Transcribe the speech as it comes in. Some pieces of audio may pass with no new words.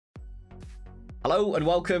Hello and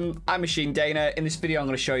welcome, I'm Machine Dana. In this video I'm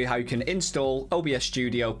going to show you how you can install OBS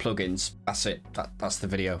Studio plugins. That's it, that's the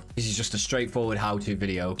video. This is just a straightforward how-to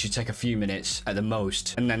video. It should take a few minutes at the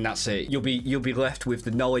most, and then that's it. You'll be left with the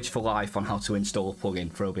knowledge for life on how to install a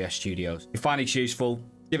plugin for OBS Studios. If you find it useful,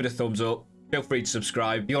 give it a thumbs up. Feel free to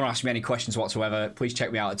subscribe. If you want to ask me any questions whatsoever, please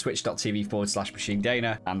check me out at twitch.tv/Machine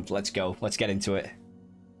Dana, and let's go. Let's get into it.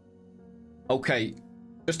 Okay.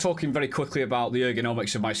 Just talking very quickly about the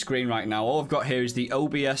ergonomics of my screen right now. All I've got here is the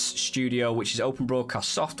OBS Studio, which is open broadcast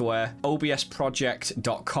software,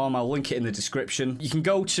 obsproject.com. I'll link it in the description. You can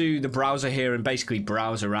go to the browser here and basically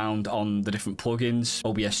browse around on the different plugins,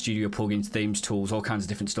 OBS Studio plugins, themes, tools, all kinds of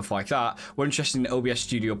different stuff like that. We're interested in OBS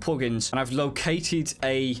Studio plugins, and I've located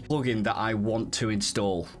a plugin that I want to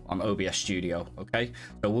install on OBS Studio, okay?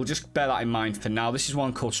 So we'll just bear that in mind for now. This is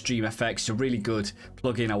one called StreamFX. It's a really good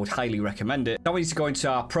plugin. I would highly recommend it. Now we need to go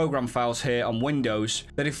into our program files here on Windows.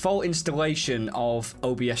 The default installation of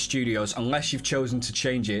OBS Studios, unless you've chosen to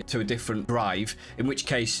change it to a different drive, in which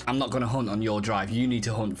case I'm not going to hunt on your drive. You need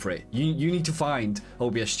to hunt for it. You need to find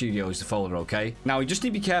OBS Studios, the folder, okay? Now you just need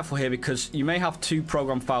to be careful here because you may have two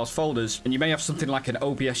program files folders and you may have something like an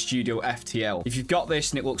OBS Studio FTL. If you've got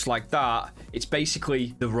this and it looks like that, it's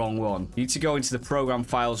basically the wrong one. You need to go into the program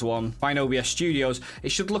files one, find OBS Studios.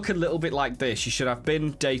 It should look a little bit like this. You should have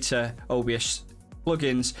bin, data, OBS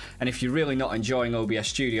plugins, and if you're really not enjoying OBS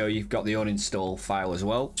Studio, you've got the uninstall file as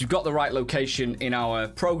well. So you've got the right location in our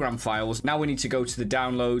program files. Now we need to go to the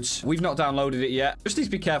downloads. We've not downloaded it yet. Just need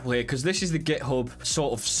to be careful here because this is the GitHub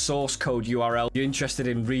sort of source code URL. If you're interested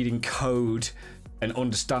in reading code and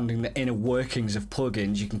understanding the inner workings of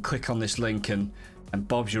plugins, you can click on this link and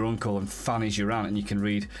Bob's your uncle and Fanny's your aunt, and you can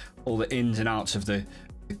read all the ins and outs of the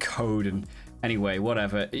code. And anyway,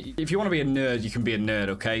 whatever. If you want to be a nerd, you can be a nerd,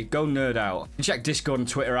 okay? Go nerd out. And check Discord and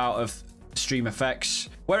Twitter out of StreamFX.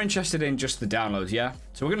 We're interested in just the downloads, yeah?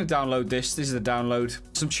 So we're going to download this. This is the download.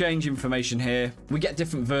 Some change information here. We get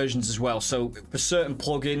different versions as well. So for certain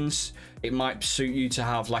plugins, it might suit you to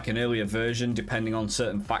have like an earlier version depending on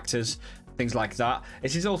certain factors, things like that.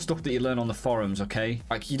 This is all stuff that you learn on the forums, okay?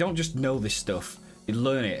 Like, you don't just know this stuff. You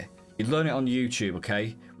learn it. You learn it on YouTube,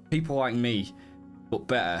 okay? People like me, but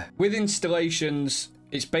better. With installations,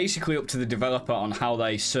 it's basically up to the developer on how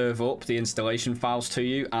they serve up the installation files to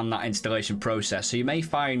you and that installation process. So you may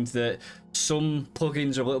find that some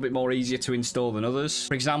plugins are a little bit more easier to install than others.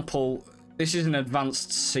 For example, this is an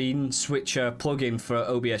advanced scene switcher plugin for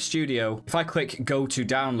OBS Studio. If I click go to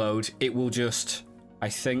download, it will just, I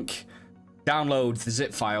think, download the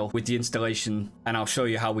zip file with the installation, and I'll show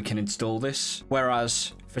you how we can install this.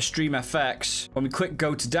 Whereas for StreamFX, when we click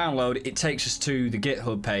go to download, it takes us to the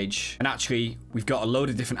GitHub page, and actually we've got a load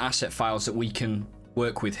of different asset files that we can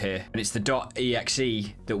work with here, and it's the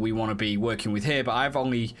 .exe that we want to be working with here, but I've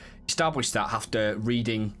only established that after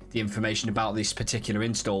reading the information about this particular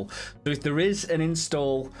install. So if there is an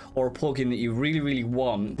install or a plugin that you really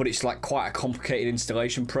want, but it's like quite a complicated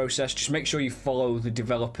installation process, just make sure you follow the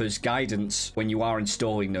developer's guidance when you are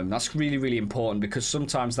installing them. That's really important because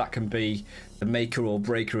sometimes that can be the maker or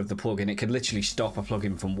breaker of the plugin. It can literally stop a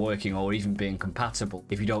plugin from working or even being compatible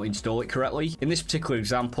if you don't install it correctly. In this particular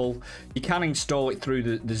example, you can install it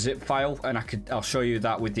through the zip file, and I'll show you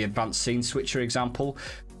that with the advanced scene switcher example.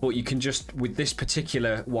 But you can just, with this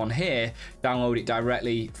particular one here, download it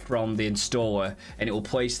directly from the installer, and it will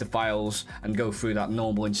place the files and go through that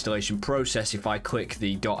normal installation process if I click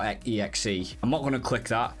the .exe. I'm not going to click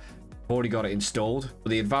that. I've already got it installed. But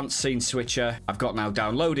the advanced scene switcher I've got now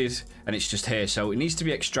downloaded, and it's just here. So it needs to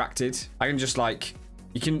be extracted. I can just like,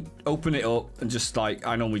 you can open it up and just like,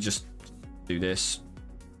 I normally just do this.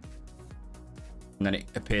 And then it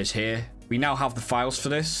appears here. We now have the files for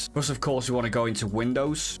this. Plus, of course, we want to go into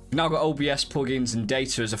Windows. We've now got OBS plugins and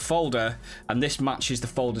data as a folder, and this matches the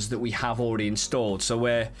folders that we have already installed. So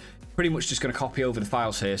we're pretty much just going to copy over the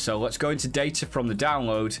files here. So let's go into data from the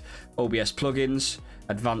download, OBS plugins,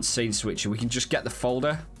 advanced scene switcher. We can just get the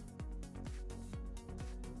folder.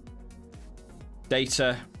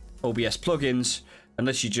 Data, OBS plugins,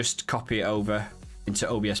 unless you just copy it over into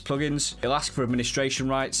OBS plugins. It'll ask for administration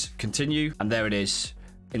rights, continue, and there it is.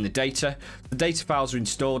 In the data files are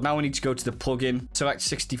installed. Now we need to go to the plugin, select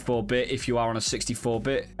 64-bit if you are on a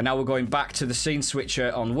 64-bit, and now we're going back to the scene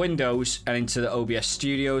switcher on Windows and into the OBS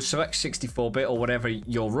Studio. Select 64-bit or whatever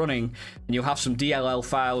you're running, and you'll have some DLL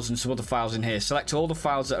files and some other files in here. Select all the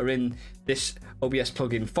files that are in this OBS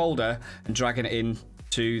plugin folder and dragging it in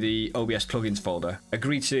to the OBS plugins folder.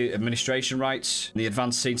 Agree to administration rights. The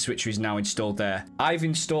advanced scene switcher is now installed there. I've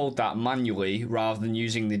installed that manually rather than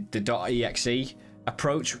using the .exe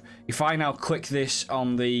approach. If I now click this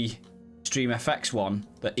on the StreamFX one,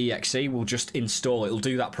 the exe, will just install. It'll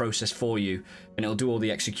do that process for you, and it'll do all the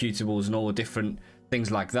executables and all the different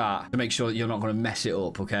things like that to make sure that you're not going to mess it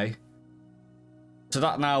up, okay? So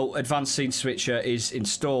that now advanced scene switcher is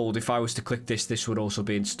installed. If I was to click this, this would also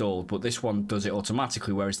be installed, but this one does it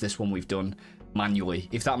automatically, whereas this one we've done manually,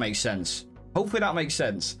 if that makes sense. Hopefully that makes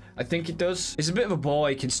sense. I think it does. It's a bit of a ball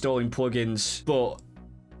ache installing plugins, but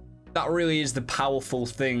that really is the powerful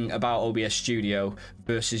thing about OBS Studio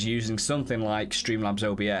versus using something like Streamlabs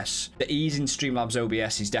OBS. The ease in Streamlabs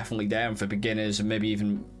OBS is definitely there, and for beginners and maybe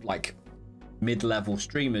even like mid-level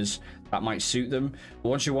streamers, that might suit them. But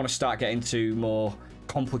once you want to start getting to more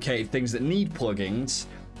complicated things that need plugins,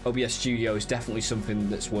 OBS Studio is definitely something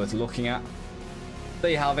that's worth looking at.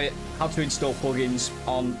 There you have it, how to install plugins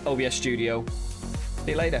on OBS Studio.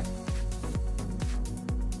 See you later.